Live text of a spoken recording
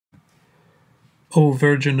O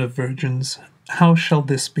Virgin of Virgins, how shall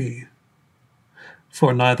this be?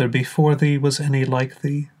 For neither before thee was any like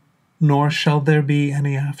thee, nor shall there be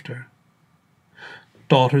any after.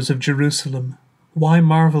 Daughters of Jerusalem, why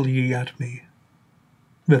marvel ye at me?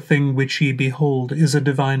 The thing which ye behold is a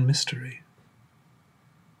divine mystery.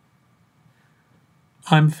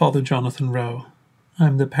 I'm Father Jonathan Rowe.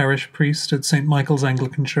 I'm the parish priest at St. Michael's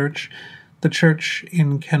Anglican Church, the church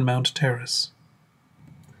in Kenmount Terrace.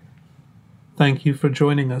 Thank you for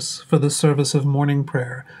joining us for the service of morning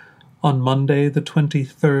prayer on Monday, the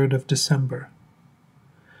 23rd of December.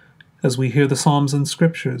 As we hear the Psalms and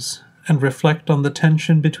Scriptures and reflect on the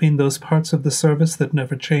tension between those parts of the service that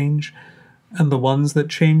never change and the ones that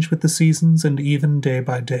change with the seasons and even day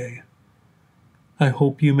by day, I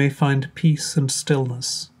hope you may find peace and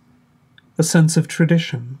stillness, a sense of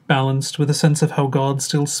tradition balanced with a sense of how God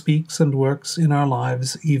still speaks and works in our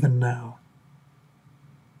lives even now.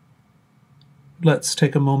 Let's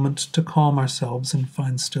take a moment to calm ourselves and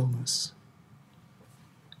find stillness.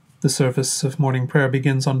 The service of morning prayer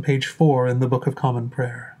begins on page 4 in the Book of Common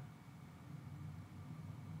Prayer.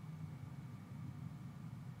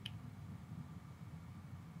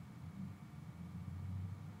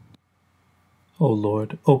 O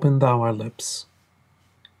Lord, open thou our lips,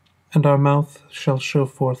 and our mouth shall show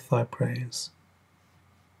forth thy praise.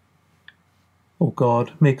 O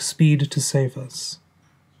God, make speed to save us.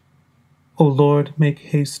 O Lord, make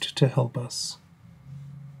haste to help us.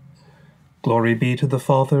 Glory be to the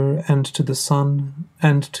Father, and to the Son,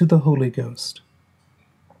 and to the Holy Ghost,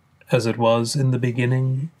 as it was in the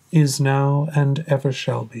beginning, is now, and ever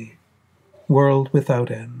shall be, world without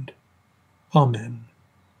end. Amen.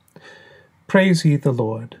 Praise ye the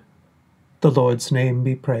Lord. The Lord's name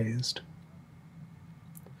be praised.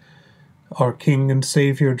 Our King and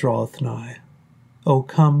Saviour draweth nigh. O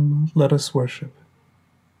come, let us worship.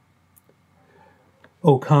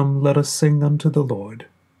 O come, let us sing unto the Lord.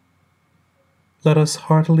 Let us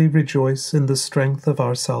heartily rejoice in the strength of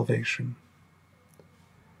our salvation.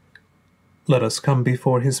 Let us come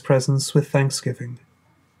before his presence with thanksgiving,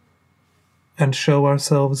 and show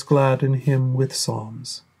ourselves glad in him with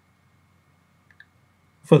psalms.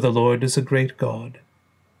 For the Lord is a great God,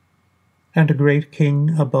 and a great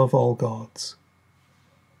King above all gods.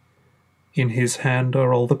 In his hand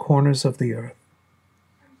are all the corners of the earth,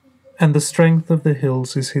 and the strength of the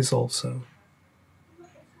hills is his also.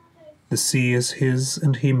 The sea is his,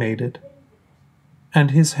 and he made it,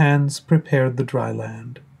 and his hands prepared the dry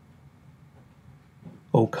land.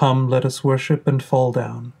 O come, let us worship and fall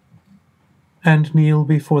down, and kneel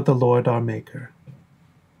before the Lord our Maker.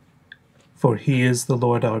 For he is the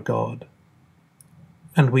Lord our God,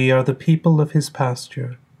 and we are the people of his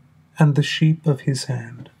pasture, and the sheep of his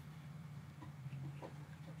hand.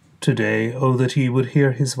 Today, O that ye would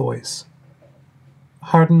hear his voice.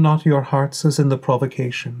 Harden not your hearts as in the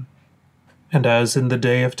provocation, and as in the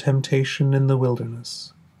day of temptation in the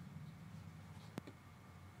wilderness,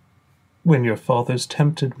 when your fathers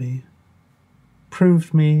tempted me,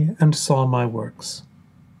 proved me, and saw my works.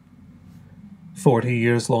 40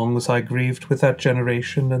 years long was I grieved with that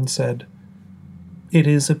generation, and said, It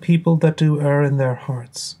is a people that do err in their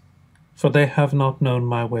hearts, for they have not known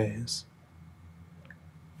my ways.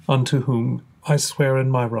 Unto whom I swear in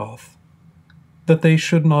my wrath, that they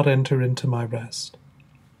should not enter into my rest.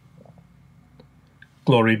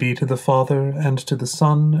 Glory be to the Father, and to the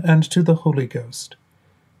Son, and to the Holy Ghost,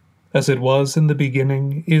 as it was in the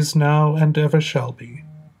beginning, is now, and ever shall be,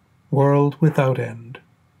 world without end.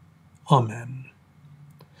 Amen.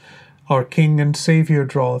 Our King and Saviour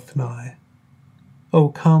draweth nigh. O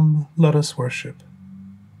come, let us worship.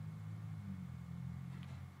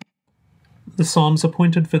 The Psalms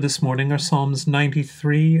appointed for this morning are Psalms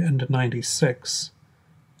 93 and 96,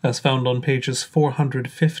 as found on pages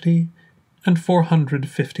 450 and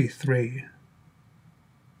 453.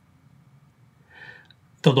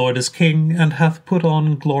 The Lord is King, and hath put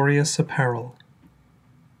on glorious apparel.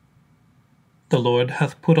 The Lord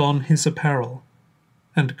hath put on his apparel,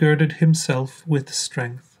 and girded himself with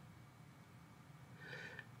strength.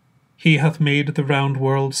 He hath made the round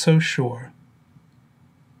world so sure,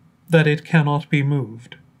 that it cannot be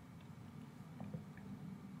moved.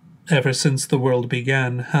 Ever since the world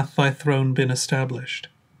began hath thy throne been established.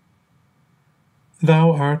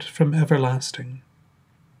 Thou art from everlasting.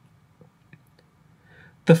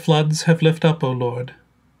 The floods have lift up, O Lord,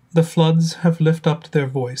 the floods have lift up their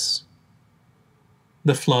voice.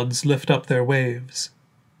 The floods lift up their waves.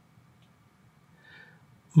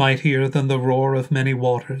 Mightier than the roar of many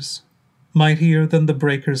waters, mightier than the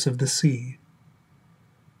breakers of the sea.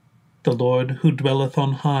 The Lord who dwelleth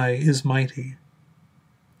on high is mighty.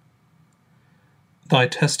 Thy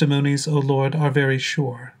testimonies, O Lord, are very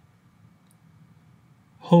sure.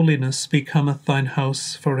 Holiness becometh thine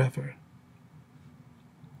house forever.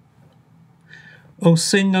 O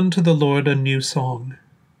sing unto the Lord a new song.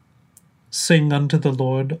 Sing unto the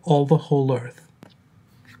Lord all the whole earth.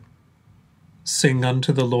 Sing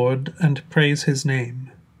unto the Lord, and praise his name.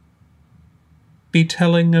 Be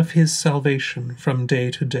telling of his salvation from day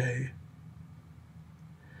to day.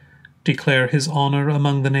 Declare his honor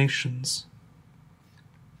among the nations,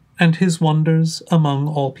 and his wonders among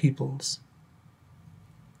all peoples.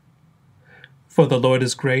 For the Lord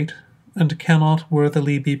is great, and cannot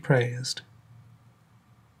worthily be praised.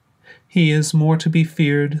 He is more to be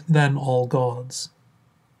feared than all gods.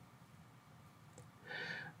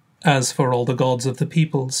 As for all the gods of the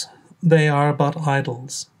peoples, they are but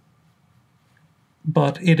idols.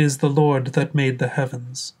 But it is the Lord that made the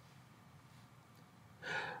heavens.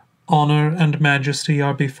 Honor and majesty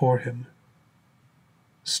are before him.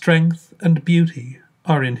 Strength and beauty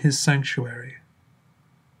are in his sanctuary.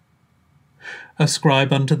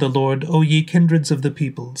 Ascribe unto the Lord, O ye kindreds of the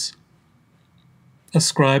peoples.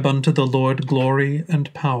 Ascribe unto the Lord glory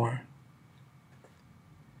and power.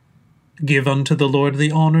 Give unto the Lord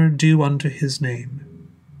the honor due unto his name.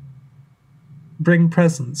 Bring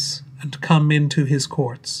presents, and come into his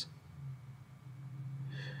courts.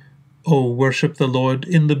 O worship the Lord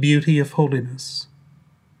in the beauty of holiness.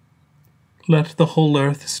 Let the whole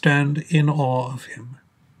earth stand in awe of him.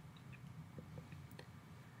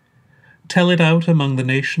 Tell it out among the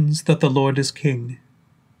nations that the Lord is king.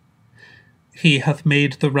 He hath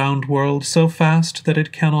made the round world so fast that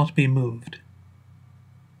it cannot be moved.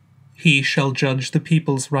 He shall judge the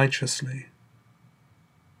peoples righteously.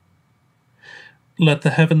 Let the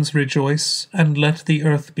heavens rejoice, and let the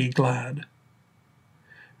earth be glad.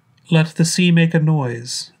 Let the sea make a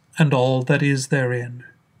noise, and all that is therein.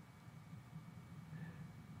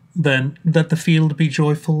 Then let the field be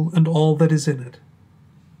joyful, and all that is in it.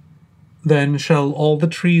 Then shall all the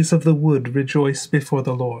trees of the wood rejoice before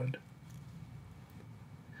the Lord.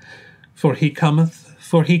 For he cometh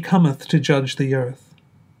to judge the earth,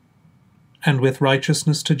 and with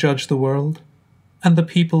righteousness to judge the world, and the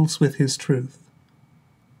peoples with his truth.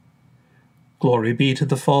 Glory be to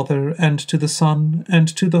the Father, and to the Son, and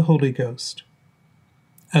to the Holy Ghost,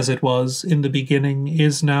 as it was in the beginning,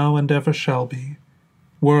 is now, and ever shall be,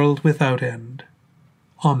 world without end.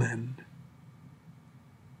 Amen.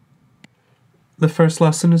 The first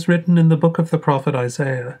lesson is written in the book of the prophet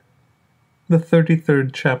Isaiah, the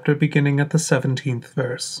 33rd chapter, beginning at the 17th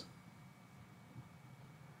verse.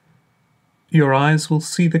 Your eyes will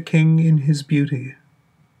see the King in his beauty.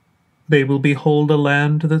 They will behold a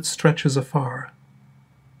land that stretches afar.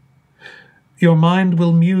 Your mind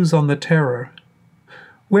will muse on the terror.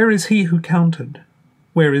 Where is he who counted?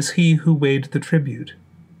 Where is he who weighed the tribute?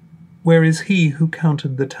 Where is he who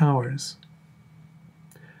counted the towers?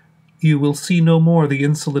 You will see no more the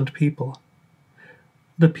insolent people,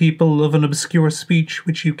 the people of an obscure speech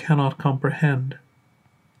which you cannot comprehend,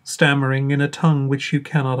 stammering in a tongue which you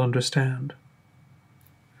cannot understand.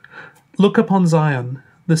 Look upon Zion,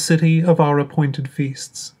 the city of our appointed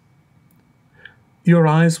feasts. Your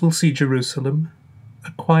eyes will see Jerusalem,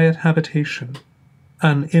 a quiet habitation,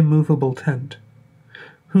 an immovable tent,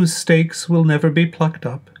 whose stakes will never be plucked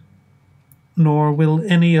up, nor will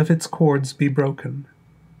any of its cords be broken.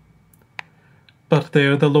 But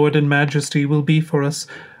there the Lord in majesty will be for us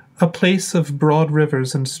a place of broad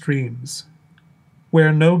rivers and streams,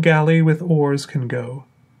 where no galley with oars can go,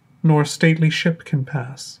 nor stately ship can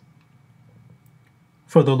pass.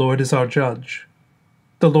 For the Lord is our judge,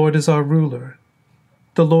 the Lord is our ruler,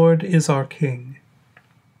 the Lord is our King.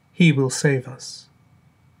 He will save us.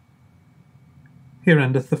 Here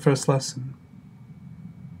endeth the first lesson.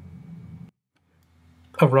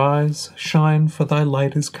 Arise, shine, for thy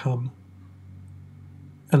light is come,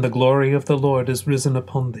 and the glory of the Lord is risen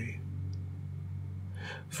upon thee.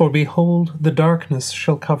 For behold, the darkness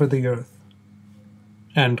shall cover the earth,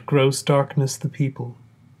 and gross darkness the people.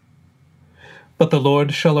 But the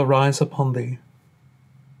Lord shall arise upon thee,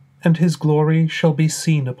 and his glory shall be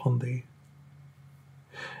seen upon thee.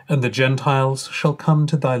 And the Gentiles shall come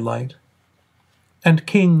to thy light, and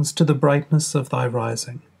kings to the brightness of thy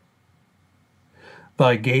rising.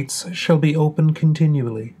 Thy gates shall be open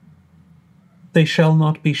continually. They shall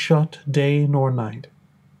not be shut day nor night.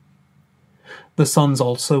 The sons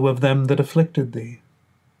also of them that afflicted thee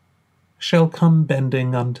shall come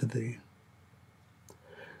bending unto thee.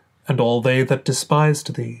 And all they that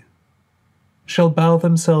despised thee shall bow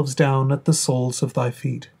themselves down at the soles of thy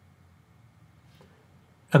feet.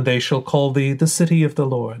 And they shall call thee the city of the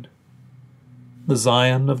Lord, the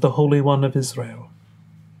Zion of the Holy One of Israel.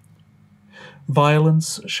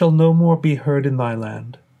 Violence shall no more be heard in thy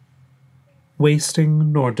land,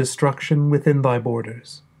 wasting nor destruction within thy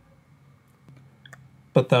borders.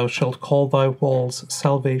 But thou shalt call thy walls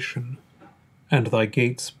salvation, and thy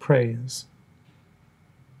gates praise.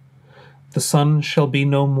 The sun shall be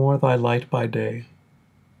no more thy light by day,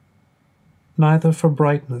 neither for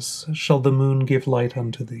brightness shall the moon give light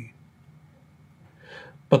unto thee.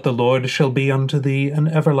 But the Lord shall be unto thee an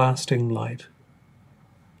everlasting light,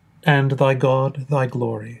 and thy God thy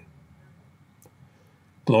glory.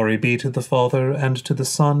 Glory be to the Father, and to the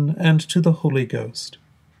Son, and to the Holy Ghost,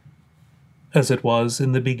 as it was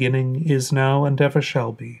in the beginning, is now, and ever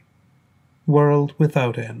shall be, world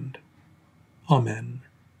without end. Amen.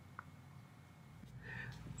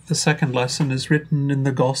 The second lesson is written in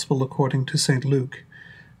the Gospel according to St. Luke,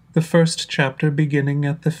 the first chapter beginning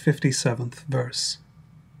at the 57th verse.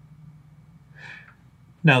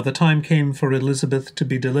 Now the time came for Elizabeth to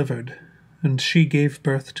be delivered, and she gave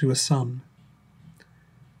birth to a son.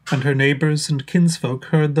 And her neighbors and kinsfolk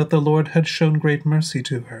heard that the Lord had shown great mercy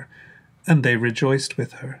to her, and they rejoiced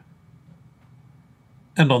with her.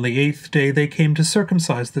 And on the 8th day they came to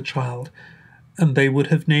circumcise the child, and they would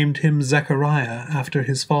have named him Zechariah after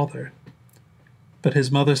his father. But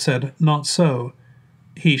his mother said, Not so,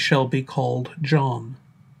 he shall be called John.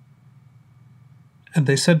 And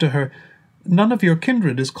they said to her, None of your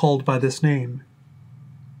kindred is called by this name.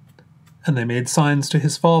 And they made signs to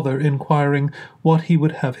his father, inquiring what he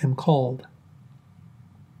would have him called.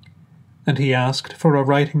 And he asked for a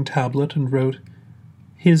writing tablet, and wrote,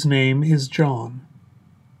 His name is John.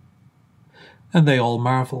 And they all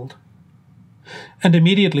marveled. And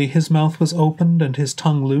immediately his mouth was opened, and his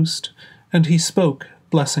tongue loosed, and he spoke,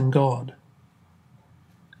 blessing God.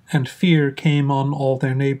 And fear came on all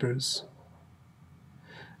their neighbors.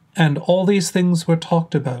 And all these things were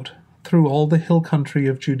talked about through all the hill country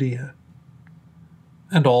of Judea.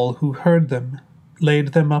 And all who heard them laid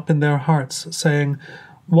them up in their hearts, saying,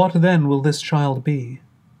 What then will this child be?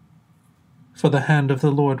 For the hand of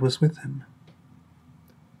the Lord was with him.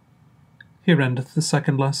 Here endeth the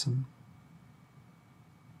second lesson.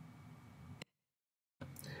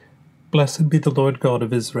 Blessed be the Lord God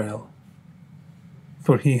of Israel,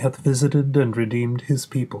 for he hath visited and redeemed his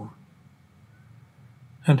people,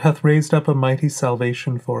 and hath raised up a mighty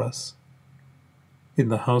salvation for us in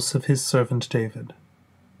the house of his servant David,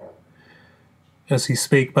 as he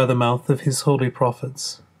spake by the mouth of his holy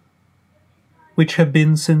prophets, which have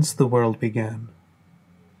been since the world began,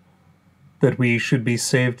 that we should be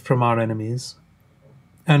saved from our enemies,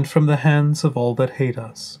 and from the hands of all that hate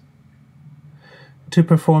us, to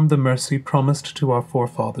perform the mercy promised to our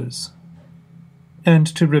forefathers, and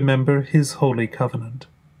to remember his holy covenant,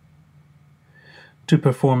 to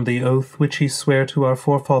perform the oath which he sware to our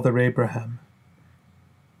forefather Abraham,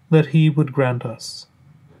 that he would grant us,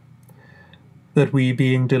 that we,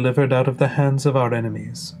 being delivered out of the hands of our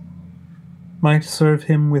enemies, might serve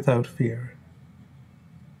him without fear,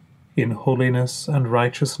 in holiness and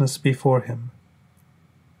righteousness before him,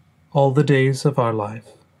 all the days of our life.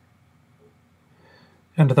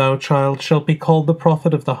 And thou, child, shalt be called the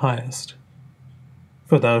prophet of the Highest,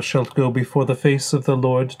 for thou shalt go before the face of the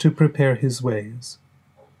Lord to prepare his ways,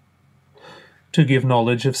 to give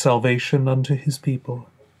knowledge of salvation unto his people,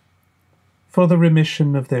 for the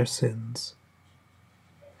remission of their sins,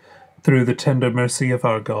 through the tender mercy of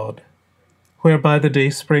our God, whereby the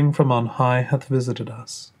dayspring from on high hath visited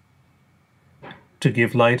us, to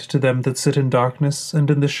give light to them that sit in darkness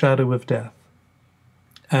and in the shadow of death,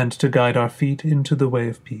 and to guide our feet into the way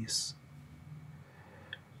of peace.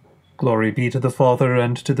 Glory be to the Father,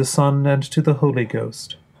 and to the Son, and to the Holy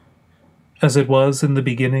Ghost, as it was in the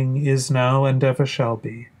beginning, is now, and ever shall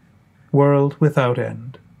be, world without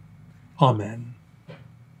end. Amen.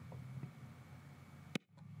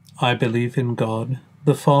 I believe in God,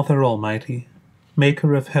 the Father Almighty,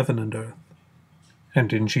 maker of heaven and earth,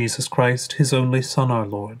 and in Jesus Christ, his only Son, our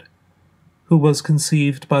Lord, who was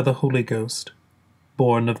conceived by the Holy Ghost,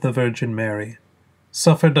 born of the Virgin Mary,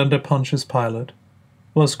 suffered under Pontius Pilate,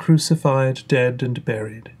 was crucified, dead, and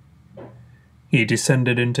buried. He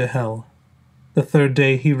descended into hell. The third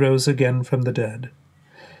day he rose again from the dead.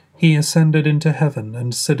 He ascended into heaven,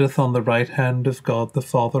 and sitteth on the right hand of God the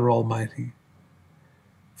Father Almighty.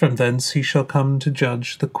 From thence he shall come to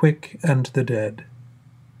judge the quick and the dead.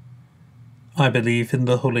 I believe in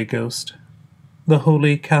the Holy Ghost, the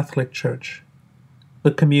Holy Catholic Church,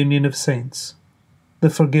 the communion of saints, the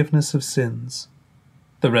forgiveness of sins,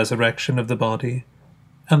 the resurrection of the body,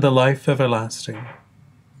 and the life everlasting.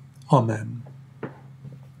 Amen.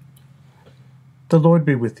 The Lord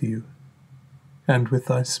be with you, and with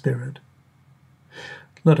thy spirit.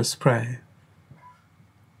 Let us pray.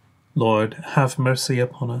 Lord, have mercy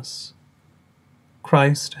upon us.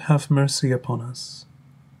 Christ, have mercy upon us.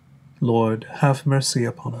 Lord, have mercy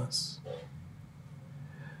upon us.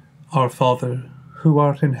 Our Father, who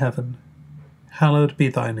art in heaven, hallowed be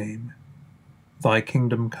thy name. Thy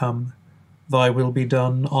kingdom come, thy will be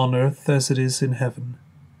done on earth as it is in heaven.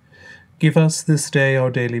 Give us this day our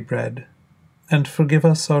daily bread, and forgive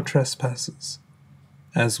us our trespasses,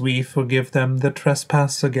 as we forgive them that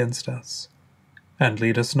trespass against us. And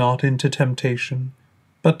lead us not into temptation,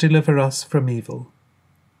 but deliver us from evil.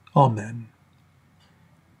 Amen.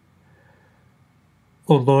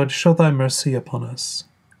 O Lord, show thy mercy upon us,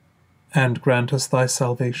 and grant us thy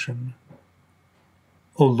salvation.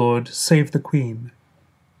 O Lord, save the Queen,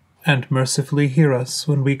 and mercifully hear us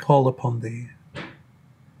when we call upon thee.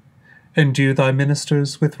 Endue thy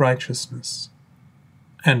ministers with righteousness,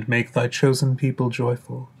 and make thy chosen people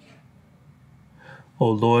joyful. O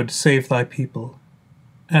Lord, save thy people,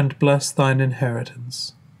 and bless thine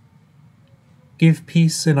inheritance. Give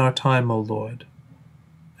peace in our time, O Lord,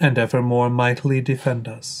 and evermore mightily defend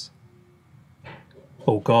us.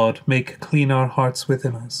 O God, make clean our hearts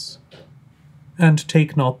within us, and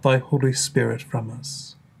take not thy Holy Spirit from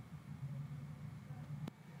us.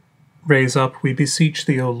 Raise up, we beseech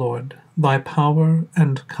thee, O Lord, thy power,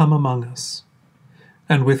 and come among us,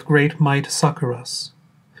 and with great might succor us,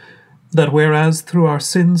 that whereas through our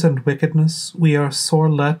sins and wickedness we are sore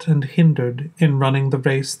let and hindered in running the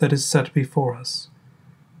race that is set before us,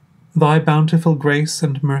 thy bountiful grace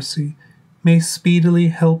and mercy may speedily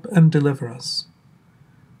help and deliver us,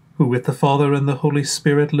 who with the Father and the Holy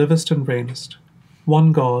Spirit livest and reignest,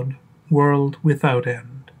 one God, world without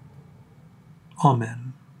end.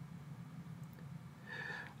 Amen.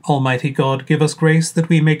 Almighty God, give us grace that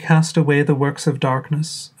we may cast away the works of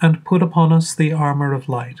darkness, and put upon us the armor of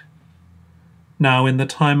light. Now in the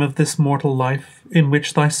time of this mortal life, in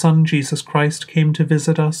which thy Son Jesus Christ came to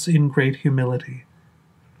visit us in great humility,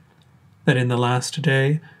 that in the last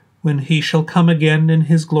day, when he shall come again in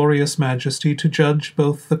his glorious majesty to judge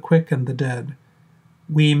both the quick and the dead,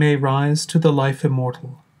 we may rise to the life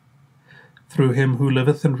immortal. Through him who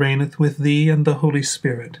liveth and reigneth with thee and the Holy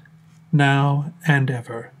Spirit, now and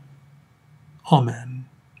ever. Amen.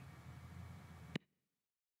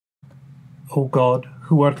 O God,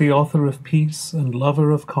 who art the author of peace and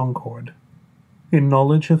lover of concord, in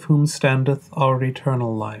knowledge of whom standeth our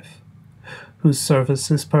eternal life, whose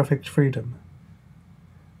service is perfect freedom,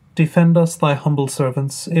 defend us, thy humble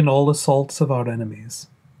servants, in all assaults of our enemies,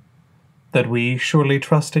 that we, surely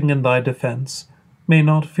trusting in thy defence, may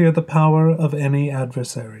not fear the power of any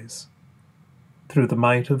adversaries. Through the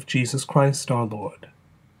might of Jesus Christ our Lord.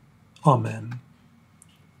 Amen.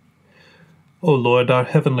 O Lord, our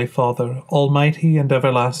heavenly Father, almighty and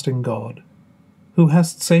everlasting God, who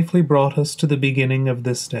hast safely brought us to the beginning of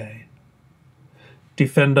this day,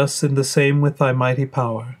 defend us in the same with thy mighty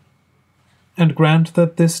power, and grant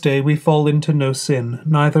that this day we fall into no sin,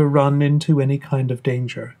 neither run into any kind of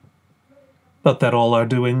danger, but that all our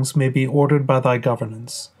doings may be ordered by thy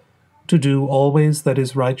governance, to do always that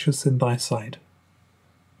is righteous in thy sight.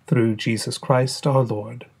 Through Jesus Christ our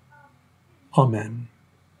Lord. Amen.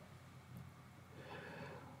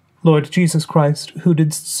 Lord Jesus Christ, who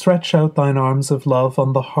didst stretch out thine arms of love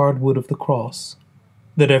on the hard wood of the cross,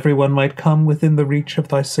 that every one might come within the reach of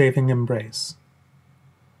thy saving embrace,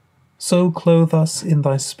 so clothe us in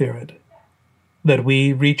thy Spirit, that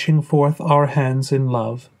we, reaching forth our hands in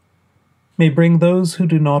love, may bring those who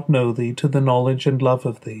do not know thee to the knowledge and love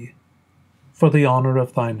of thee, for the honor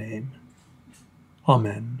of thy name.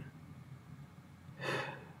 Amen.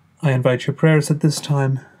 I invite your prayers at this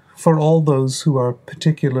time for all those who are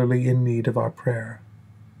particularly in need of our prayer,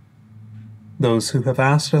 those who have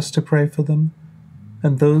asked us to pray for them,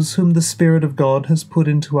 and those whom the Spirit of God has put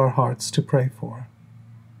into our hearts to pray for.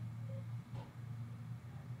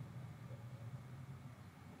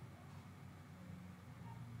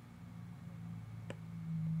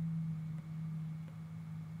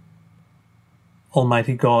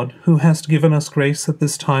 Almighty God, who hast given us grace at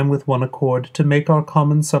this time with one accord to make our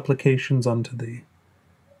common supplications unto thee,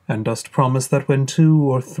 and dost promise that when 2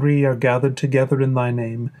 or 3 are gathered together in thy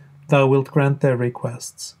name, thou wilt grant their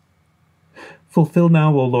requests. Fulfill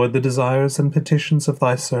now, O Lord, the desires and petitions of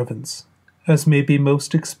thy servants, as may be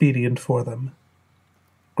most expedient for them,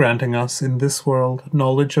 granting us in this world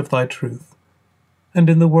knowledge of thy truth, and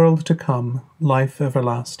in the world to come life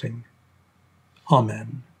everlasting.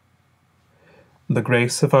 Amen. The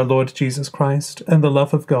grace of our Lord Jesus Christ, and the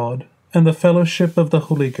love of God, and the fellowship of the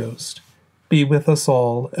Holy Ghost, be with us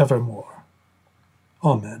all evermore.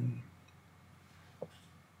 Amen.